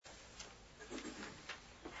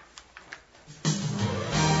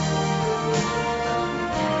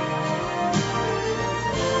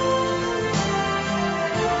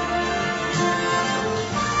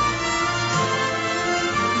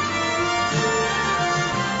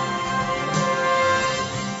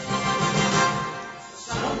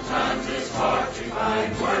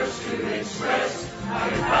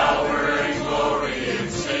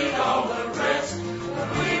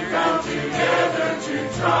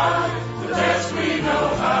the best we know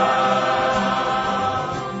how.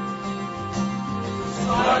 Just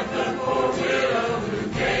like the poor widow who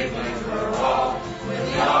gave with her all, when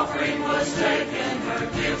the offering was taken, her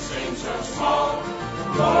gift seemed so small.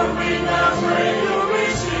 Lord, we now pray you'll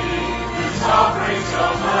receive these offerings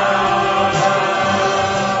of love.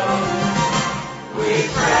 We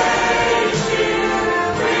praise you,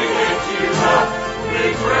 we lift you up, we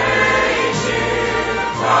praise you,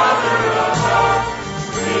 Father of love.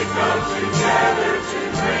 We come together to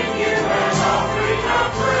bring you an offering of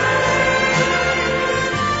praise.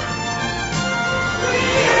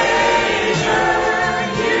 Creator,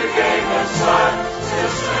 you gave us life,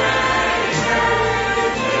 Sustainer, you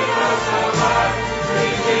gave us a life,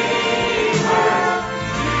 Redeemer.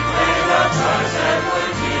 You made a price that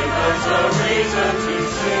would give us a reason to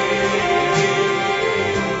sing.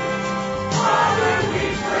 Father, we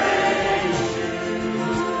praise you.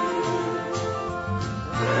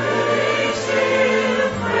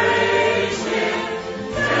 Praise Him,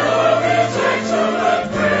 tell of His excellent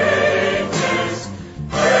greatness.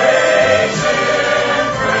 Praise Him,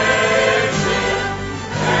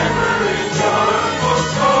 ever in joyful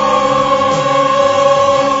song.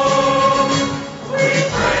 We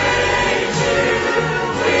praise you,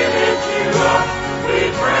 we lift you up, we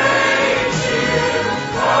praise you,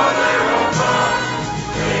 Father of love.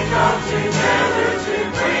 We come together to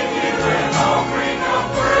bring you an offering of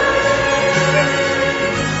praise.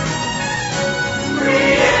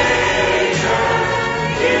 Creator,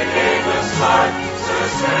 you gave us life,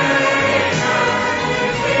 Sustainer, you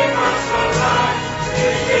gave us a life,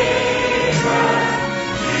 Redeemer.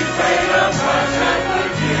 You paid a price that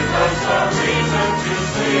would give us a reason to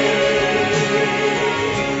sing.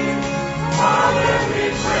 Father, we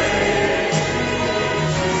praise you.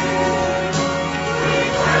 We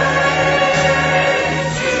praise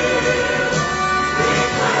you. We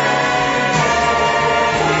praise you.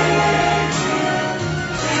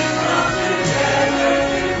 We come together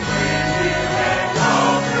to bring you an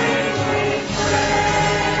offering with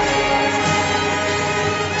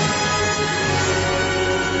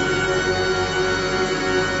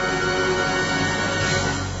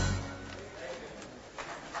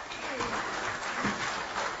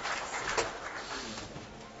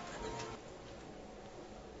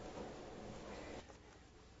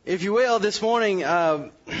If you will, this morning,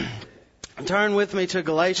 turn with me to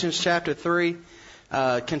Galatians chapter 3,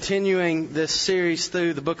 continuing this series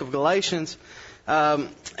through the book of Galatians. And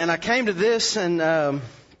I came to this, and let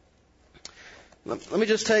me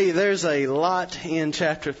just tell you, there's a lot in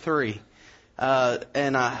chapter 3.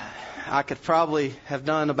 And I could probably have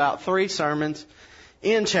done about 3 sermons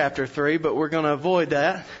in chapter 3, but we're going to avoid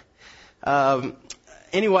that.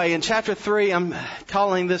 Anyway, in chapter 3, I'm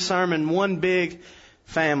calling this sermon One Big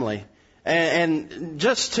Family. And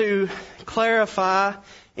just to clarify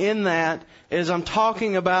in that is I'm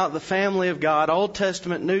talking about the family of God, Old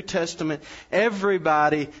Testament, New Testament,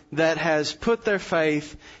 everybody that has put their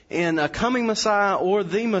faith in a coming Messiah or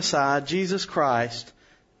the Messiah, Jesus Christ,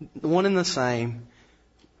 one and the same,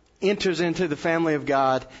 enters into the family of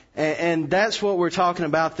God. And that's what we're talking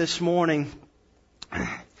about this morning.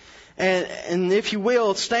 And if you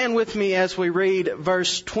will, stand with me as we read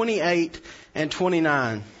verse 28 and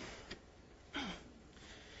 29.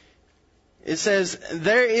 It says,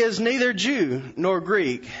 "There is neither Jew nor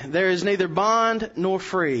Greek. There is neither bond nor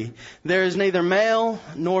free. There is neither male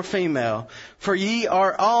nor female. For ye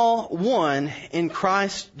are all one in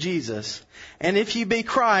Christ Jesus. And if ye be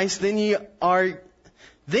Christ, then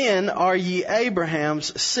are ye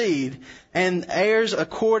Abraham's seed and heirs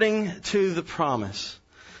according to the promise."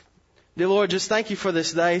 Dear Lord, just thank you for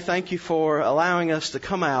this day. Thank you for allowing us to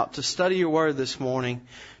come out to study your word this morning.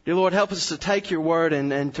 Dear Lord, help us to take your word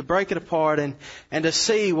and to break it apart and to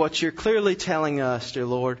see what you're clearly telling us, dear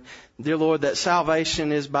Lord. Dear Lord, that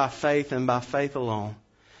salvation is by faith and by faith alone.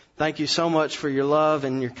 Thank you so much for your love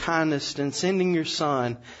and your kindness in sending your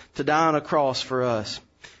Son to die on a cross for us.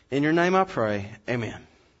 In your name I pray. Amen.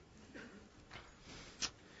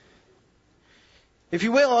 If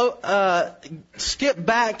you will, skip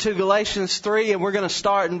back to Galatians 3, and we're going to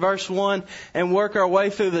start in verse 1 and work our way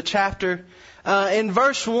through the chapter. In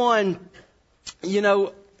verse 1,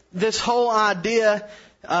 this whole idea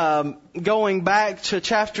going back to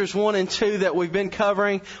chapters 1 and 2 that we've been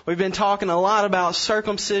covering. We've been talking a lot about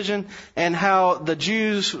circumcision and how the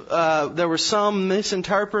Jews, there were some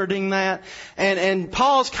misinterpreting that. And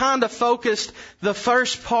Paul's kind of focused the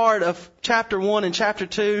first part of chapter 1 and chapter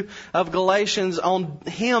 2 of Galatians on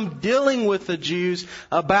him dealing with the Jews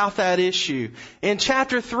about that issue. In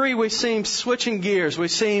chapter 3, we see him switching gears. We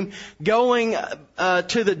see him going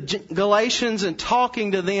to the Galatians and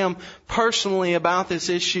talking to them personally about this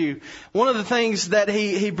issue. One of the things that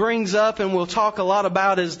he brings up and we'll talk a lot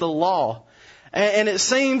about is the law. And it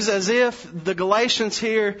seems as if the Galatians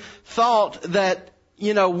here thought that,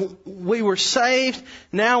 we were saved.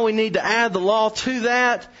 Now we need to add the law to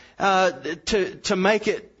that to make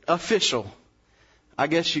it official, I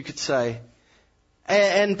guess you could say.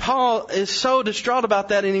 And Paul is so distraught about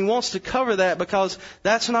that, and he wants to cover that because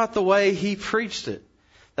that's not the way he preached it.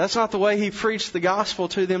 That's not the way he preached the gospel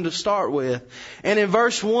to them to start with. And in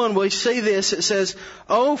verse 1 we see this. It says,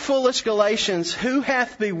 "O foolish Galatians, who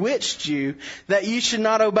hath bewitched you that ye should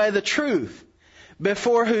not obey the truth,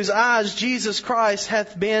 before whose eyes Jesus Christ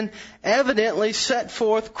hath been evidently set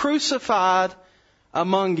forth crucified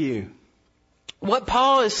among you." What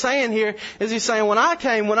Paul is saying here is he's saying, when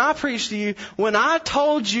I preached to you, when I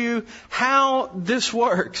told you how this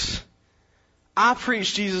works, I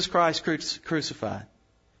preached Jesus Christ crucified.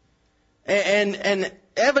 And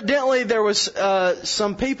evidently there was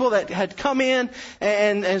some people that had come in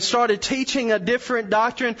and started teaching a different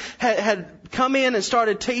doctrine, had come in and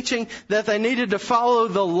started teaching that they needed to follow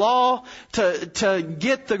the law to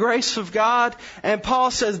get the grace of God. And Paul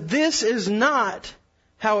says, this is not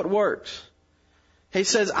how it works. He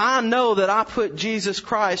says, I know that I put Jesus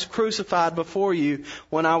Christ crucified before you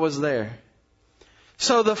when I was there.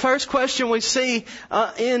 So the first question we see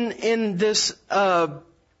in this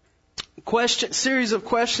series of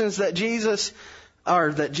questions that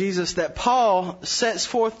Paul sets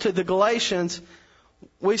forth to the Galatians,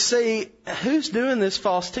 we see who's doing this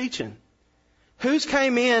false teaching. Who's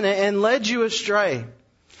came in and led you astray.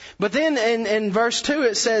 But then in verse 2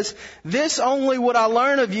 it says, "This only would I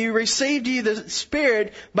learn of you, received ye the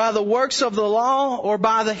Spirit by the works of the law or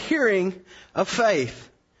by the hearing of faith?"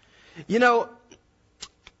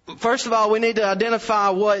 First of all, we need to identify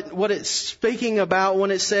what it's speaking about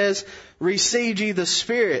when it says, "Received ye the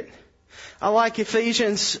Spirit." I like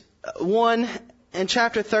Ephesians 1 and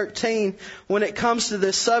chapter 13 when it comes to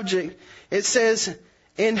this subject. It says,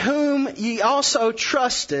 "In whom ye also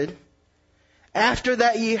trusted, after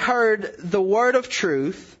that ye heard the word of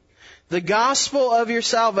truth, the gospel of your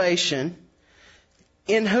salvation,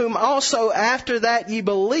 in whom also after that ye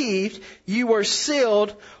believed, you were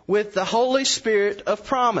sealed with the Holy Spirit of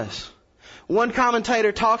promise." One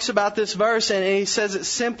commentator talks about this verse and he says it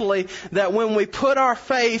simply that when we put our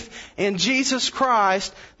faith in Jesus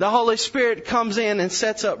Christ, the Holy Spirit comes in and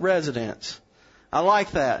sets up residence. I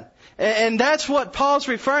like that. And that's what Paul's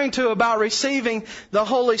referring to about receiving the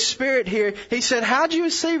Holy Spirit here. He said, how'd you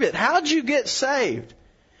receive it? How'd you get saved?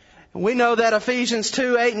 We know that Ephesians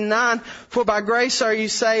 2, 8 and 9, "For by grace are you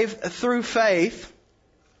saved through faith,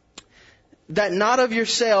 that not of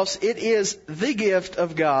yourselves, it is the gift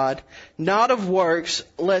of God, not of works,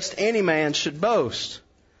 lest any man should boast."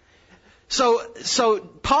 So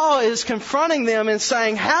Paul is confronting them and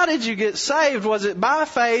saying, how did you get saved? Was it by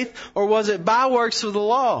faith or was it by works of the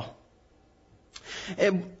law?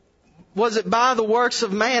 Was it by the works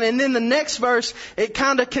of man? And then the next verse, it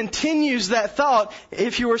kind of continues that thought.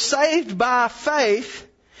 If you were saved by faith,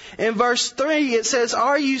 in verse 3 it says,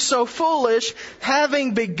 "Are you so foolish,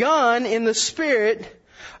 having begun in the Spirit,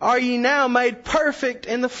 are ye now made perfect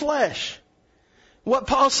in the flesh?" What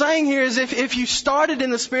Paul's saying here is if you started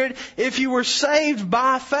in the Spirit, if you were saved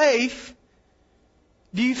by faith,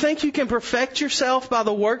 do you think you can perfect yourself by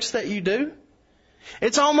the works that you do?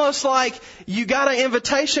 It's almost like you got an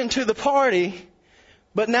invitation to the party,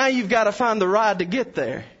 but now you've got to find the ride to get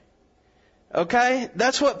there. Okay?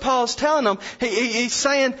 That's what Paul's telling them. He's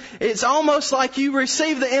saying it's almost like you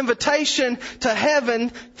receive the invitation to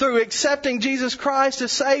heaven through accepting Jesus Christ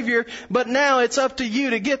as Savior, but now it's up to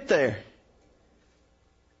you to get there.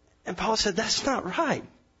 And Paul said, that's not right.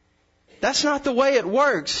 That's not the way it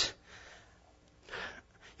works.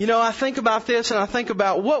 I think about this and I think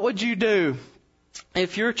about what would you do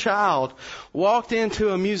if your child walked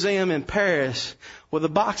into a museum in Paris with a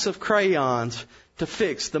box of crayons to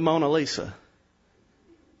fix the Mona Lisa?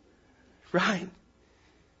 Right?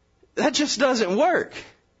 That just doesn't work.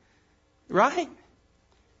 Right?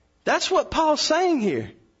 That's what Paul's saying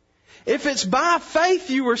here. If it's by faith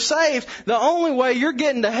you were saved, the only way you're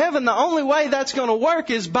getting to heaven, the only way that's going to work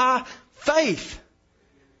is by faith.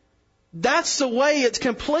 That's the way it's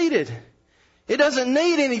completed. It doesn't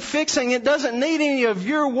need any fixing. It doesn't need any of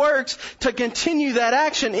your works to continue that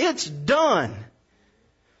action. It's done.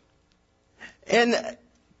 And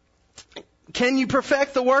can you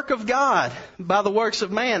perfect the work of God by the works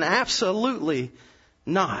of man? Absolutely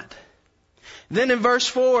not. Then in verse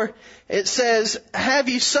 4, it says, have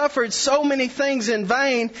you suffered so many things in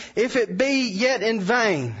vain, if it be yet in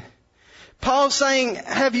vain? Paul's saying,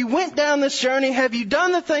 have you went down this journey? Have you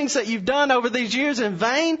done the things that you've done over these years in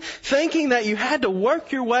vain, thinking that you had to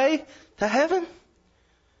work your way to heaven?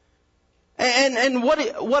 And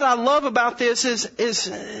what I love about this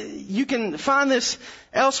is you can find this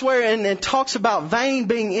elsewhere, and it talks about vain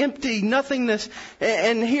being empty, nothingness,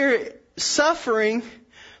 and here suffering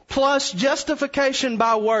plus justification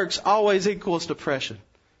by works always equals depression.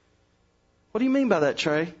 What do you mean by that,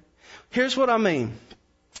 Trey? Here's what I mean.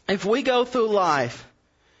 If we go through life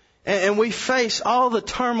and we face all the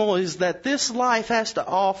turmoils that this life has to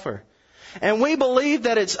offer, and we believe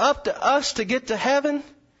that it's up to us to get to heaven,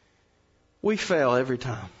 we fail every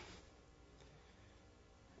time.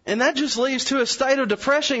 And that just leads to a state of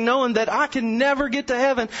depression, knowing that I can never get to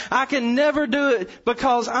heaven. I can never do it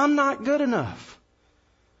because I'm not good enough.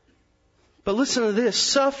 But listen to this.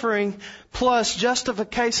 Suffering plus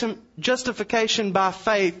justification by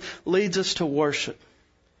faith leads us to worship.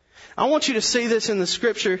 I want you to see this in the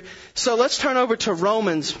Scripture. So let's turn over to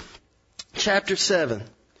Romans chapter 7.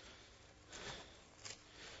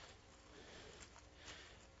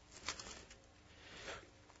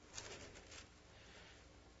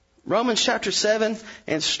 Romans chapter 7,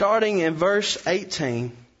 and starting in verse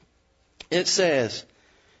 18, it says,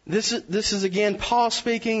 this is again Paul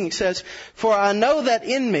speaking. He says, for I know that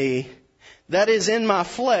in me, that is in my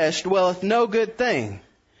flesh, dwelleth no good thing.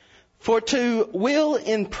 For to will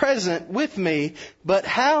in present with me, but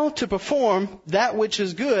how to perform that which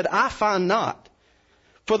is good, I find not.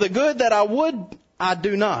 For the good that I would, I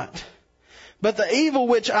do not. But the evil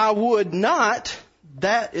which I would not,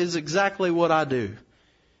 that is exactly what I do.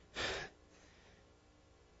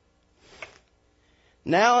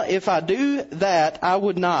 Now, if I do that, I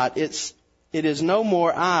would not. It is no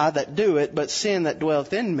more I that do it, but sin that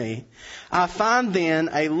dwelleth in me. I find then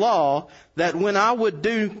a law that when I would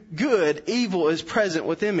do good, evil is present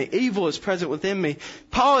within me. Evil is present within me.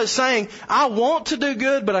 Paul is saying, I want to do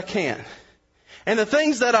good, but I can't. And the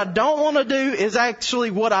things that I don't want to do is actually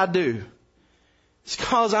what I do. It's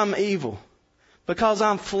because I'm evil. Because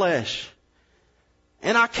I'm flesh.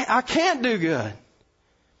 And I can't do good.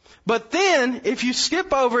 But then, if you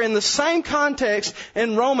skip over in the same context,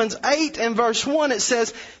 in Romans 8 and verse 1, it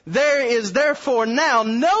says, there is therefore now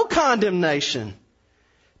no condemnation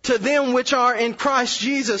to them which are in Christ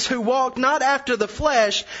Jesus, who walk not after the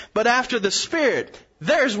flesh, but after the Spirit.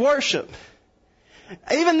 There's worship.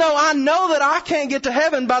 Even though I know that I can't get to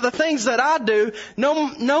heaven by the things that I do,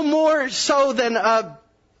 no more so than a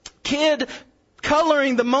kid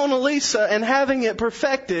coloring the Mona Lisa and having it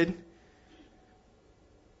perfected,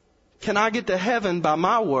 can I get to heaven by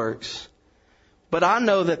my works. But I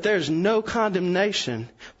know that there's no condemnation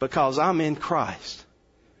because I'm in Christ.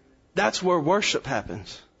 That's where worship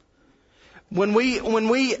happens. When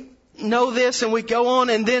we know this and we go on,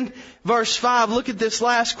 and then verse 5, look at this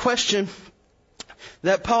last question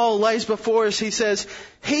that Paul lays before us. He says,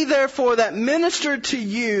 he therefore that ministered to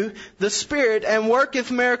you the Spirit and worketh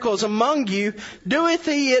miracles among you, doeth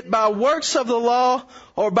he it by works of the law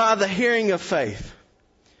or by the hearing of faith?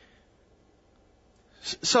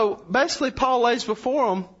 So basically Paul lays before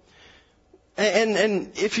them,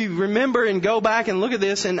 and if you remember and go back and look at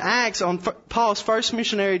this in Acts, on Paul's first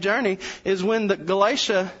missionary journey is when the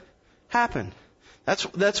Galatia happened.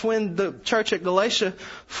 That's when the church at Galatia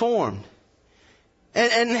formed.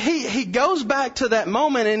 And he goes back to that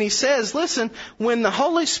moment and he says, listen, when the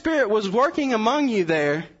Holy Spirit was working among you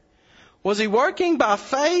there, was he working by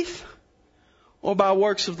faith or by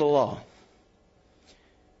works of the law?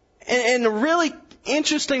 And a really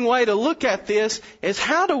interesting way to look at this is,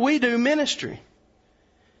 how do we do ministry?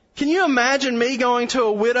 Can you imagine me going to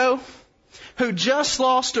a widow who just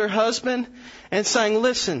lost her husband and saying,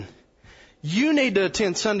 listen, you need to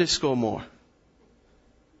attend Sunday school more?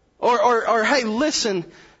 Or hey, listen,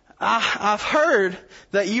 I've heard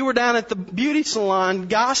that you were down at the beauty salon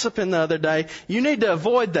gossiping the other day. You need to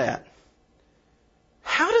avoid that.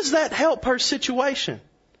 How does that help her situation?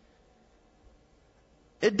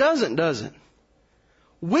 It doesn't, does it?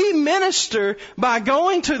 We minister by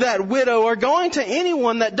going to that widow or going to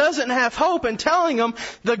anyone that doesn't have hope and telling them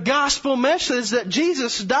the gospel message that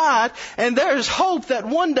Jesus died, and there's hope that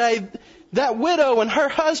one day that widow and her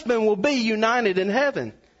husband will be united in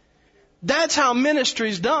heaven. That's how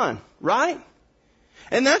ministry's done, right?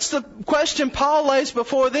 And that's the question Paul lays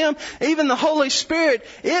before them. Even the Holy Spirit,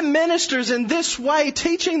 it ministers in this way,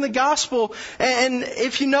 teaching the gospel. And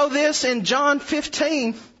if you know this, in John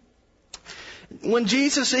 15, when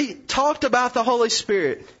Jesus talked about the Holy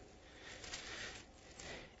Spirit,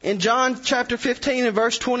 in John chapter 15 and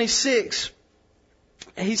verse 26,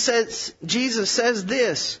 Jesus says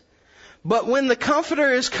this, "But when the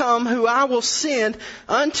Comforter is come, who I will send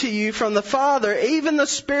unto you from the Father, even the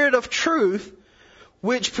Spirit of truth,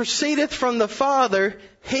 which proceedeth from the Father,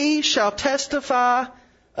 He shall testify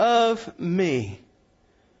of me."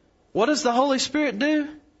 What does the Holy Spirit do?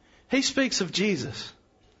 He speaks of Jesus.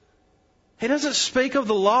 He doesn't speak of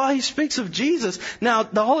the law, He speaks of Jesus. Now,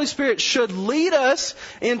 the Holy Spirit should lead us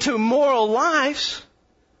into moral lives.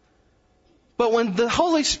 But when the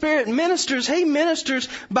Holy Spirit ministers, He ministers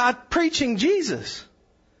by preaching Jesus.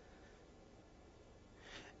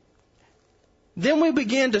 Then we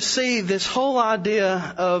begin to see this whole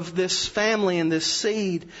idea of this family and this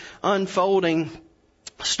seed unfolding,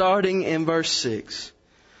 starting in verse 6.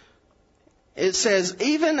 It says,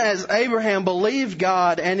 "Even as Abraham believed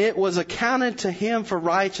God, and it was accounted to him for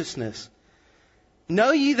righteousness.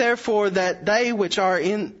 Know ye therefore that they which are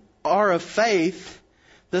of faith,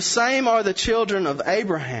 the same are the children of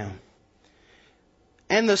Abraham.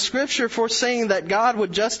 And the Scripture, foreseeing that God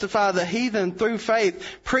would justify the heathen through faith,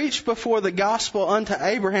 preached before the gospel unto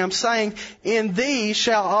Abraham, saying, In thee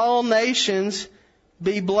shall all nations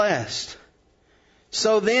be blessed.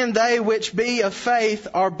 So then they which be of faith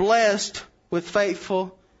are blessed with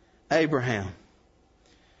faithful Abraham."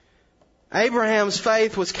 Abraham's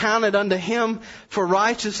faith was counted unto him for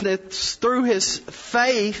righteousness. Through his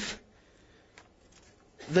faith,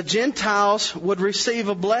 the Gentiles would receive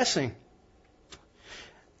a blessing.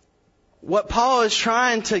 What Paul is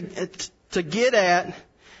trying to get at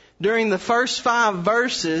during the first 5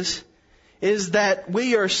 verses is that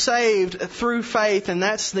we are saved through faith, and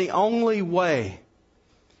that's the only way.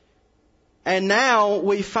 And now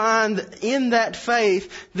we find in that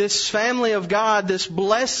faith this family of God, this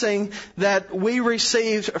blessing that we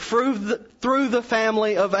received through the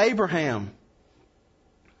family of Abraham.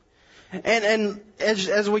 And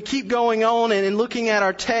as we keep going on and looking at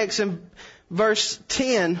our text in verse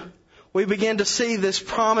 10, we begin to see this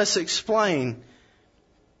promise explained.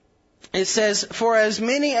 It says, "For as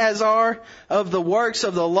many as are of the works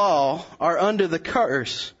of the law are under the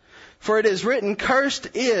curse. For it is written, Cursed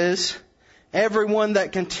is everyone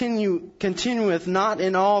that continueth not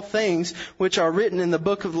in all things which are written in the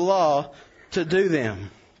book of the law to do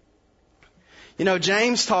them." You know,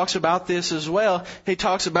 James talks about this as well. He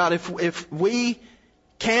talks about if we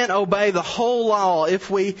can't obey the whole law, if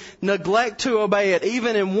we neglect to obey it,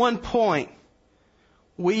 even in one point,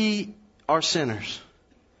 we are sinners.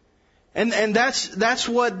 And that's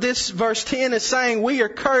what this verse 10 is saying. We are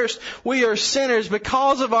cursed. We are sinners.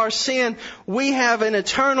 Because of our sin, we have an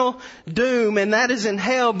eternal doom, and that is in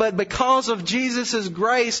hell. But because of Jesus'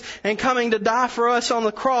 grace and coming to die for us on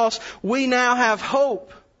the cross, we now have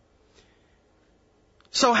hope.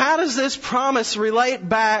 So how does this promise relate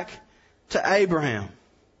back to Abraham?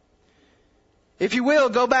 If you will,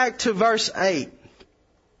 go back to verse 8.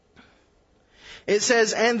 It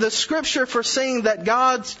says, "And the Scripture, foreseeing that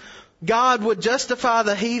God would justify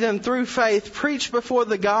the heathen through faith, preached before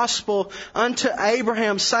the gospel unto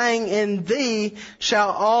Abraham, saying, In thee shall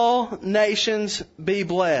all nations be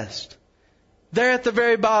blessed." There at the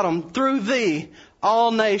very bottom, through thee,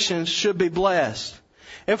 all nations should be blessed.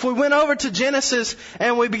 If we went over to Genesis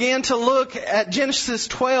and we began to look at Genesis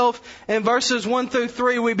 12 and verses 1 through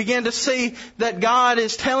 3, we begin to see that God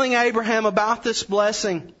is telling Abraham about this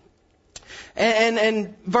blessing.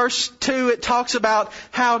 And verse 2, it talks about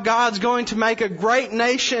how God's going to make a great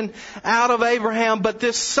nation out of Abraham. But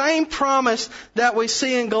this same promise that we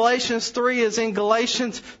see in Galatians 3 is in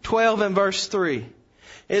Galatians 12 and verse 3.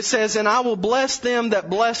 It says, "And I will bless them that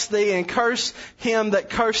bless thee, and curse him that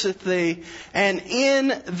curseth thee. And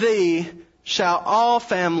in thee shall all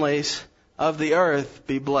families of the earth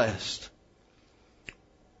be blessed."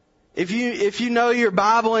 If you know your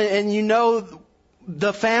Bible and you know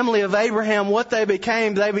the family of Abraham, what they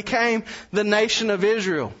became the nation of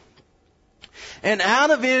Israel. And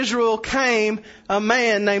out of Israel came a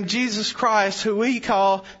man named Jesus Christ, who we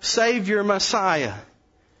call Savior Messiah.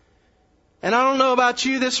 And I don't know about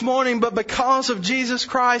you this morning, but because of Jesus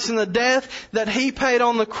Christ and the death that He paid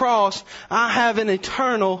on the cross, I have an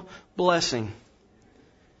eternal blessing.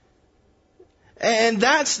 And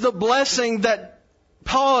that's the blessing that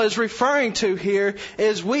Paul is referring to here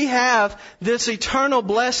is we have this eternal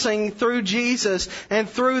blessing through Jesus and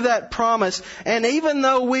through that promise. And even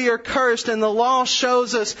though we are cursed and the law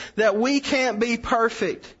shows us that we can't be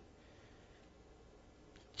perfect,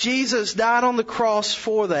 Jesus died on the cross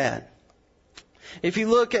for that. If you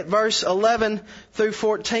look at verse 11 through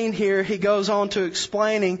 14 here, he goes on to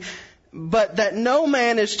explaining, but that no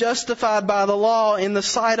man is justified by the law in the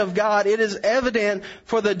sight of God, it is evident,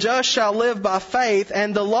 for the just shall live by faith,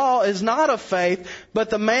 and the law is not of faith, but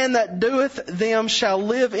the man that doeth them shall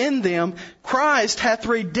live in them. Christ hath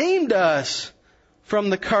redeemed us from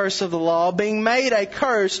the curse of the law, being made a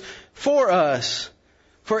curse for us.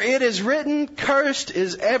 For it is written, cursed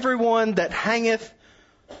is everyone that hangeth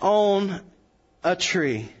on a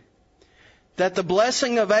tree, that the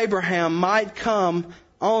blessing of Abraham might come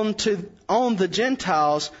on the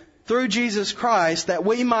Gentiles through Jesus Christ, that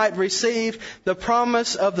we might receive the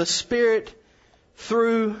promise of the Spirit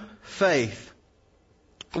through faith.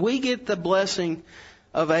 We get the blessing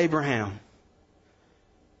of Abraham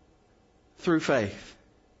through faith.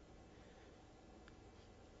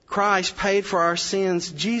 Christ paid for our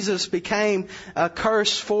sins. Jesus became a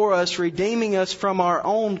curse for us, redeeming us from our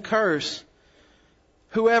own curse.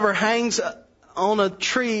 Whoever hangs on a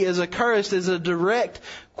tree is accursed is a direct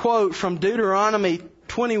quote from Deuteronomy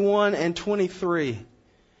 21 and 23.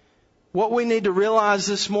 What we need to realize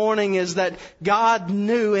this morning is that God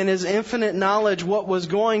knew in His infinite knowledge what was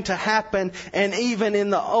going to happen, and even in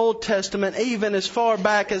the Old Testament, even as far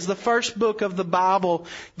back as the first book of the Bible,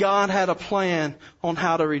 God had a plan on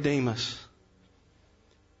how to redeem us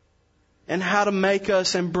and how to make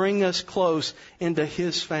us and bring us close into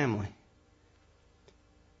His family.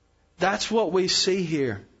 That's what we see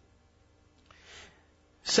here.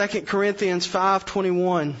 2 Corinthians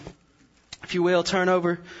 5:21. If you will, turn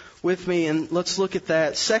over with me and let's look at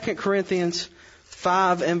that. 2 Corinthians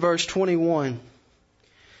 5 and verse 21.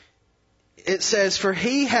 It says, for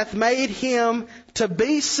He hath made Him to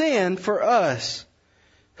be sin for us,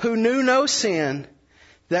 who knew no sin,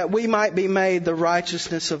 that we might be made the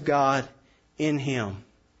righteousness of God in Him.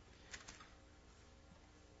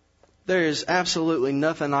 There is absolutely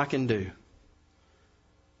nothing I can do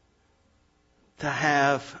to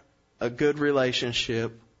have a good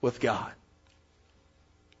relationship with God.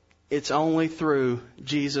 It's only through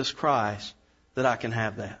Jesus Christ that I can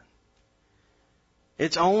have that.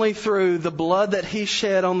 It's only through the blood that He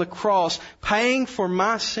shed on the cross, paying for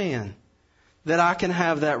my sin, that I can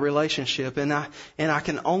have that relationship. And I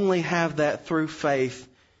can only have that through faith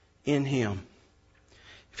in Him.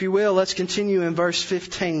 If you will, let's continue in verse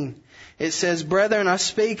 15. It says, brethren, I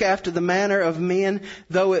speak after the manner of men,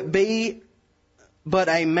 though it be but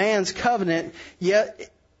a man's covenant,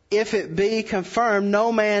 yet if it be confirmed,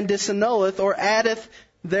 no man disannulleth or addeth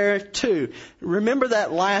thereto. Remember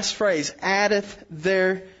that last phrase, addeth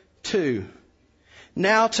thereto.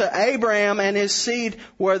 Now to Abraham and his seed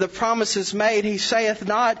were the promises made. He saith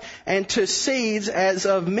not, and to seeds as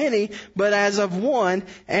of many, but as of one,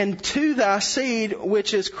 and to thy seed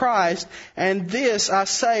which is Christ. And this I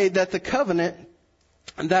say, that the covenant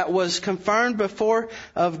that was confirmed before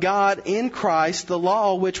of God in Christ, the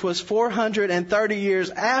law which was 430 years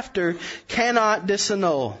after, cannot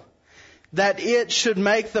disannul, that it should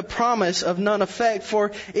make the promise of none effect.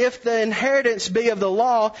 For if the inheritance be of the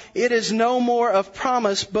law, it is no more of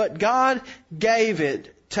promise, but God gave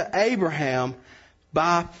it to Abraham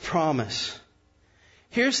by promise.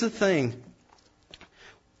 Here's the thing.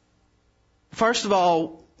 First of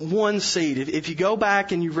all, one seed. If you go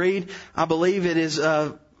back and you read, I believe it is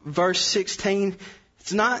verse 16,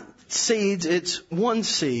 it's not seeds, it's one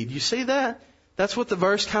seed. You see that? That's what the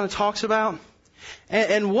verse kind of talks about.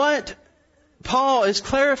 And what Paul is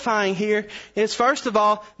clarifying here is, first of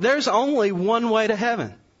all, there's only one way to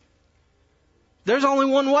heaven. There's only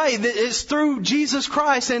one way. It's through Jesus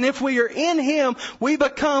Christ. And if we are in Him, we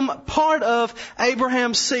become part of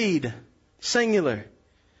Abraham's seed. Singular.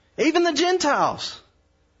 Even the Gentiles.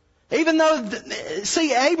 Even though,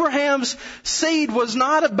 see, Abraham's seed was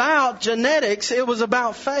not about genetics, it was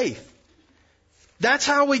about faith. That's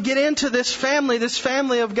how we get into this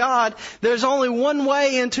family of God. There's only one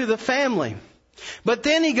way into the family. But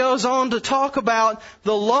then he goes on to talk about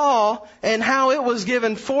the law and how it was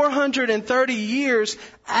given 430 years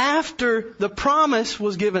after the promise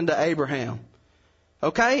was given to Abraham.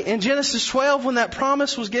 Okay? In Genesis 12, when that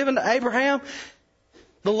promise was given to Abraham,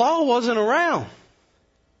 the law wasn't around.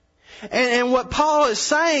 And what Paul is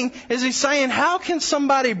saying is he's saying, how can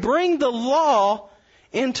somebody bring the law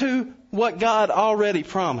into what God already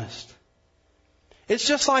promised? It's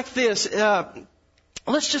just like this.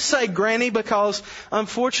 let's just say Granny, because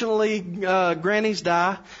unfortunately grannies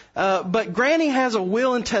die. But Granny has a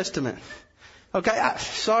will and testament. Okay,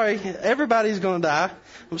 sorry, everybody's going to die.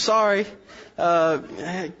 I'm sorry.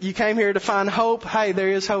 You came here to find hope. Hey, there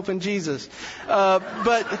is hope in Jesus.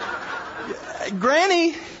 But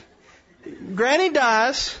Granny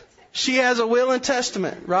dies. She has a will and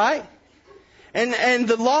testament, right? And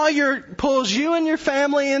the lawyer pulls you and your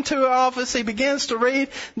family into her office. He begins to read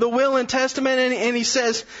the will and testament, and he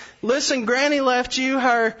says, "Listen, Granny left you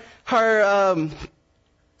her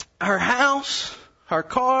house, her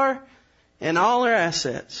car, and all her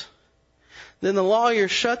assets." Then the lawyer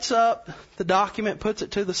shuts up the document, puts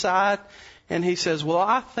it to the side, and he says, "Well,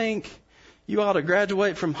 I think you ought to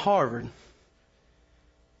graduate from Harvard.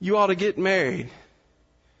 You ought to get married.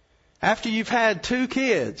 After you've had 2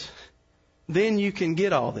 kids, then you can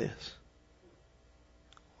get all this."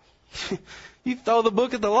 You throw the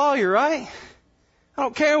book at the lawyer, right? I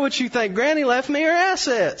don't care what you think. Granny left me her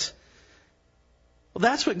assets. Well,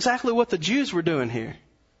 that's exactly what the Jews were doing here.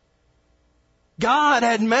 God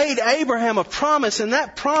had made Abraham a promise, and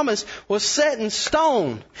that promise was set in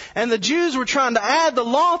stone. And the Jews were trying to add the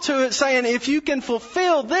law to it, saying, if you can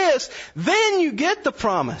fulfill this, then you get the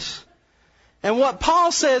promise. And what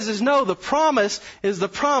Paul says is, no, the promise is the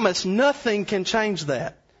promise. Nothing can change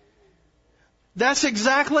that. That's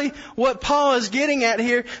exactly what Paul is getting at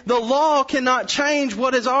here. The law cannot change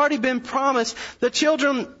what has already been promised. The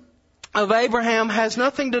children of Abraham has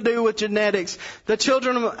nothing to do with genetics. The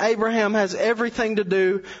children of Abraham has everything to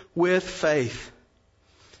do with faith.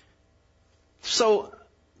 So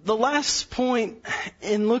the last point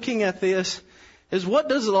in looking at this is, what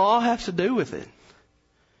does the law have to do with it?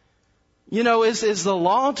 You know, is the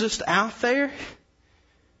law just out there?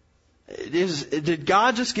 Did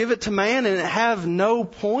God just give it to man and it have no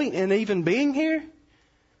point in even being here?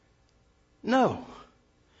 No.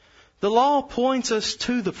 The law points us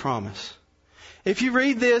to the promise. If you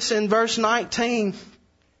read this in verse 19,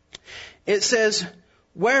 it says,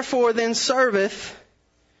 "Wherefore then serveth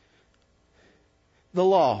the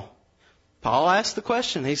law?" Paul asked the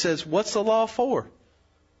question. He says, what's the law for?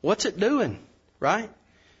 What's it doing? Right?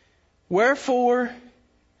 "Wherefore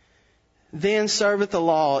then serveth the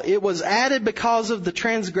law? It was added because of the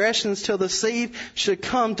transgressions till the seed should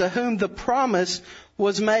come to whom the promise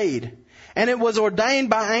was made. And it was ordained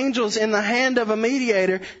by angels in the hand of a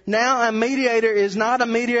mediator. Now a mediator is not a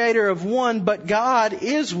mediator of one, but God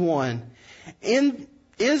is one.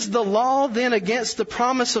 Is the law then against the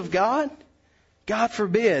promise of God? God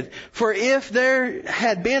forbid. For if there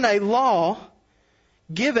had been a law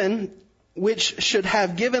given which should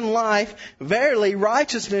have given life, verily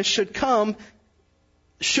righteousness should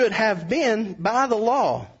have been by the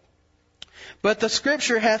law. But the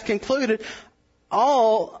Scripture hath concluded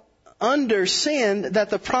all under sin, that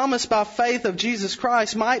the promise by faith of Jesus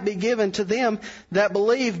Christ might be given to them that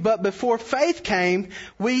believe. But before faith came,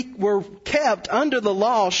 we were kept under the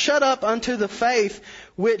law, shut up unto the faith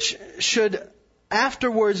which should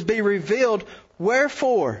afterwards be revealed.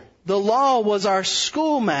 Wherefore the law was our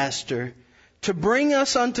schoolmaster to bring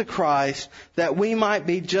us unto Christ, that we might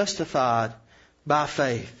be justified by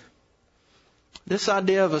faith." This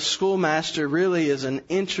idea of a schoolmaster really is an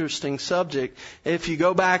interesting subject. If you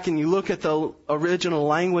go back and you look at the original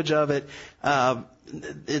language of it,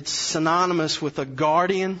 it's synonymous with a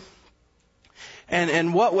guardian.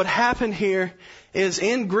 And what would happen here is,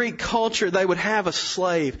 in Greek culture, they would have a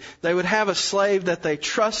slave. They would have a slave that they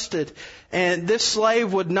trusted. And this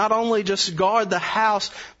slave would not only just guard the house,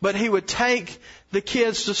 but he would take the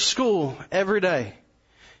kids to school every day.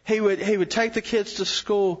 He would take the kids to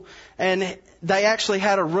school, and they actually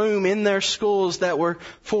had a room in their schools that were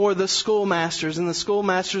for the schoolmasters, and the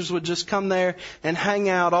schoolmasters would just come there and hang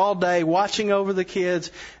out all day watching over the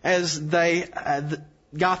kids as they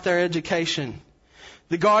got their education.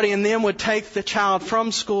 The guardian then would take the child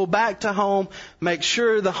from school back to home, make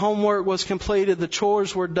sure the homework was completed, the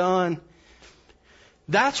chores were done.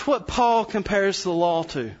 That's what Paul compares the law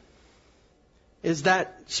to, is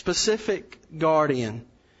that specific guardian,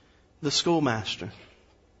 the schoolmaster.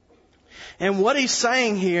 And what he's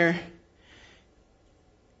saying here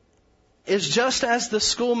is, just as the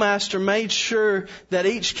schoolmaster made sure that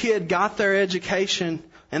each kid got their education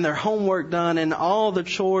and their homework done and all the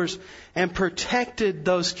chores and protected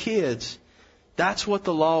those kids, that's what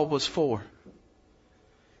the law was for.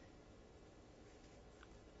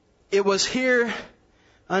 It was here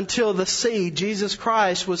until the seed, Jesus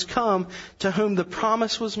Christ, was come to whom the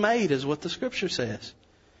promise was made, is what the Scripture says.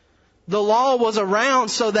 The law was around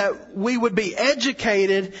so that we would be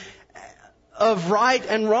educated of right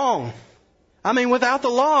and wrong, I mean, without the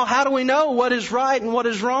law, how do we know what is right and what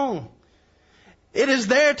is wrong? It is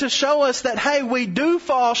there to show us that, hey, we do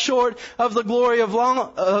fall short of the glory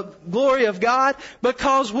of God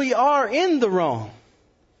because we are in the wrong.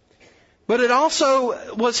 But it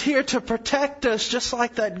also was here to protect us, just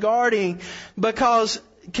like that guarding, because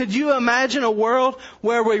could you imagine a world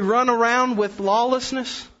where we run around with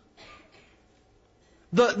lawlessness?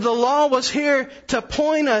 The law was here to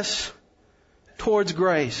point us towards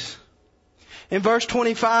grace. In verse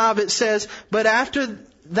 25 it says, "But after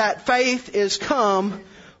that faith is come,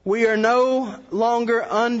 we are no longer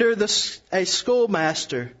under a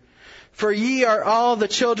schoolmaster. For ye are all the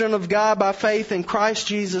children of God by faith in Christ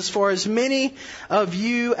Jesus. For as many of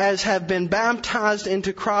you as have been baptized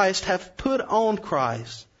into Christ have put on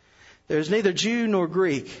Christ. There is neither Jew nor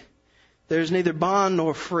Greek. There is neither bond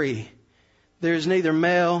nor free. There is neither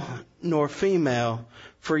male nor female.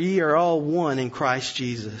 For ye are all one in Christ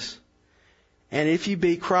Jesus. And if ye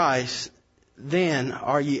be Christ, then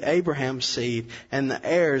are ye Abraham's seed and the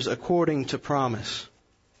heirs according to promise."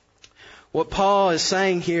 What Paul is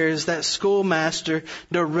saying here is that schoolmaster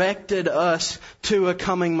directed us to a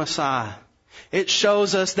coming Messiah. It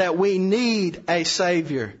shows us that we need a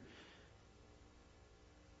Savior.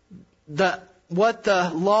 What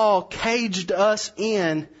the law caged us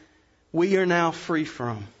in, we are now free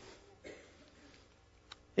from.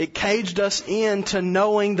 It caged us into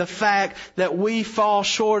knowing the fact that we fall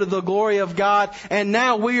short of the glory of God, and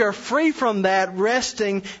now we are free from that,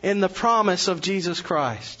 resting in the promise of Jesus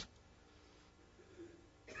Christ.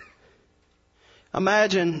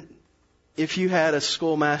 Imagine if you had a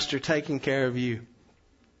schoolmaster taking care of you.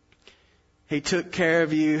 He took care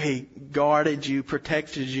of you, he guarded you,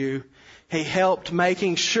 protected you. He helped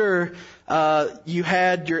making sure you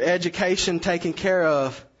had your education taken care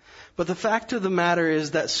of. But the fact of the matter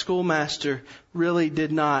is that schoolmaster really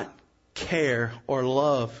did not care or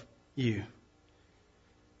love you.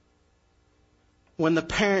 When the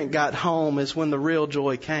parent got home is when the real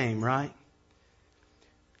joy came, right?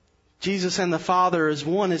 Jesus and the Father is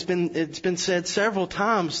one. It's been said several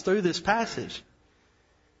times through this passage.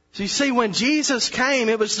 So you see, when Jesus came,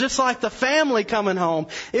 it was just like the family coming home.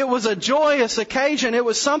 It was a joyous occasion. It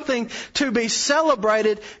was something to be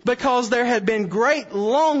celebrated because there had been great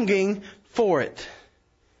longing for it.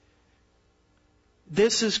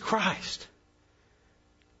 This is Christ.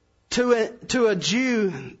 To a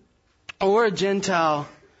Jew or a Gentile,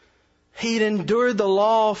 he'd endured the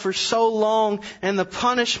law for so long and the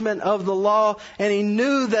punishment of the law, and he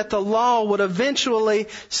knew that the law would eventually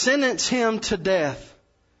sentence him to death.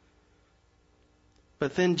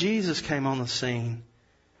 But then Jesus came on the scene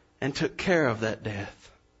and took care of that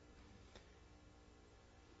death.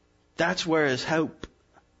 That's where his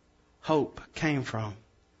hope came from.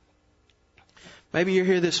 Maybe you're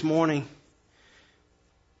here this morning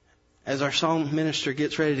as our song minister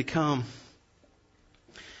gets ready to come.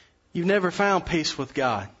 You've never found peace with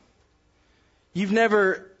God. You've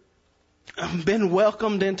never been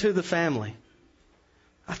welcomed into the family.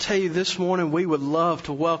 I tell you, this morning we would love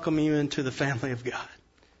to welcome you into the family of God.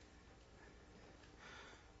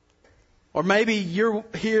 Or maybe you're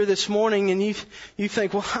here this morning and you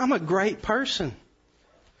think, well, I'm a great person.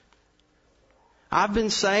 I've been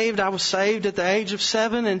saved. I was saved at the age of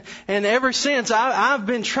 7, and ever since I've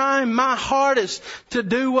been trying my hardest to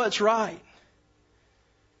do what's right.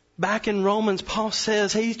 Back in Romans, Paul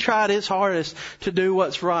says he tried his hardest to do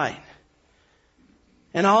what's right.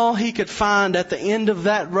 And all he could find at the end of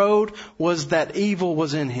that road was that evil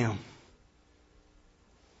was in him.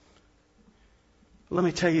 Let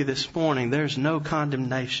me tell you this morning, there's no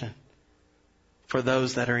condemnation for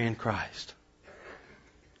those that are in Christ.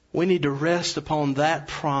 We need to rest upon that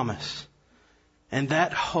promise and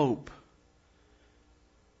that hope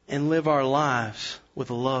and live our lives with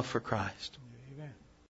a love for Christ.